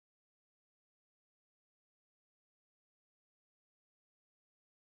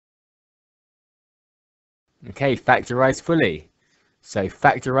Okay, factorize fully. So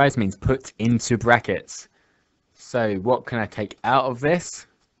factorize means put into brackets. So what can I take out of this?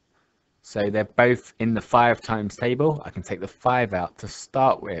 So they're both in the 5 times table. I can take the 5 out to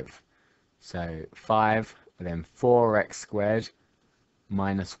start with. So 5, and then 4x squared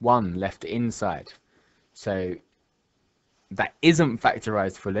minus 1 left inside. So that isn't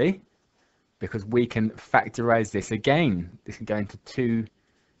factorized fully because we can factorize this again. This can go into 2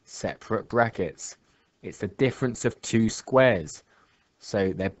 separate brackets. It's the difference of 2 squares.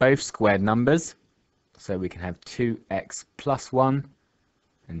 So they're both squared numbers. So we can have 2x plus 1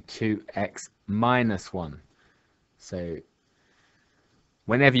 and 2x minus 1. So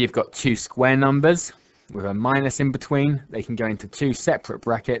whenever you've got 2 square numbers with a minus in between, they can go into 2 separate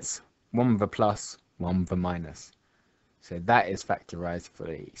brackets, one with a plus, one with a minus. So that is factorized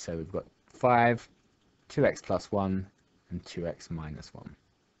fully. So we've got 5, 2x plus 1 and 2x minus 1.